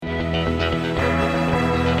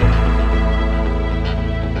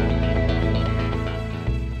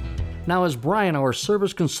Now, as Brian, our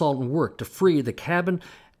service consultant, worked to free the cabin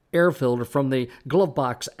air filter from the glove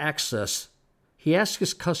box access, he asked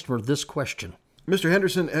his customer this question. Mr.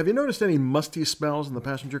 Henderson, have you noticed any musty smells in the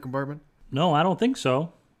passenger compartment? No, I don't think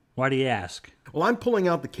so. Why do you ask? Well, I'm pulling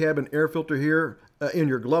out the cabin air filter here in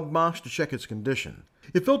your glove box to check its condition.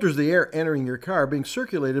 It filters the air entering your car being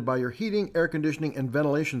circulated by your heating, air conditioning, and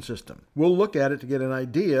ventilation system. We'll look at it to get an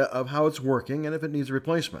idea of how it's working and if it needs a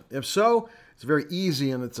replacement. If so, it's very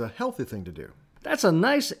easy and it's a healthy thing to do. That's a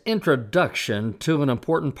nice introduction to an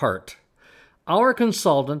important part. Our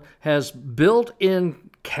consultant has built-in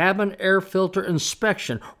cabin air filter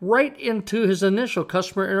inspection right into his initial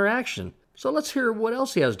customer interaction. So let's hear what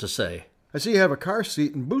else he has to say. I see you have a car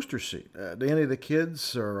seat and booster seat. Do any of the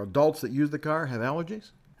kids or adults that use the car have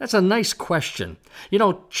allergies? That's a nice question.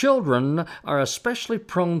 Children are especially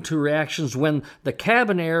prone to reactions when the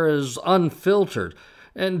cabin air is unfiltered.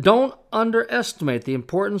 And don't underestimate the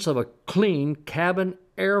importance of a clean cabin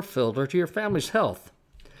air filter to your family's health.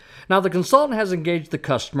 Now, the consultant has engaged the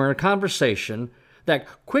customer in a conversation that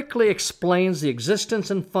quickly explains the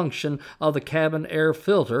existence and function of the cabin air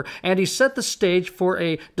filter, and he set the stage for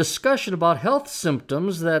a discussion about health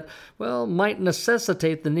symptoms that, might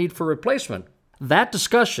necessitate the need for replacement. That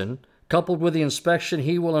discussion, coupled with the inspection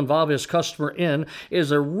he will involve his customer in,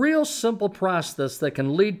 is a real simple process that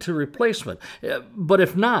can lead to replacement. But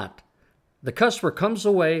if not, the customer comes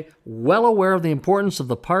away well aware of the importance of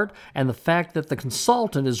the part and the fact that the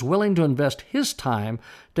consultant is willing to invest his time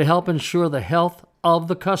to help ensure the health of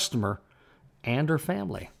the customer and her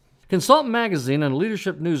family. Consultant Magazine and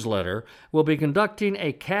Leadership Newsletter will be conducting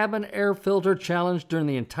a cabin air filter challenge during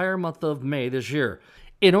the entire month of May this year.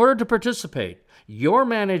 In order to participate, your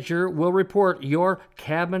manager will report your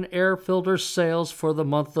cabin air filter sales for the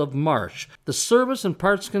month of March. The service and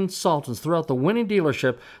parts consultants throughout the winning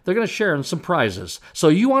dealership, they're going to share in some prizes. So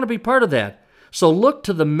you want to be part of that. So look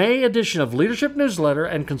to the May edition of Leadership Newsletter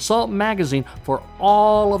and Consultant Magazine for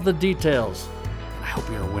all of the details. I hope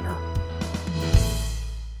you're a winner.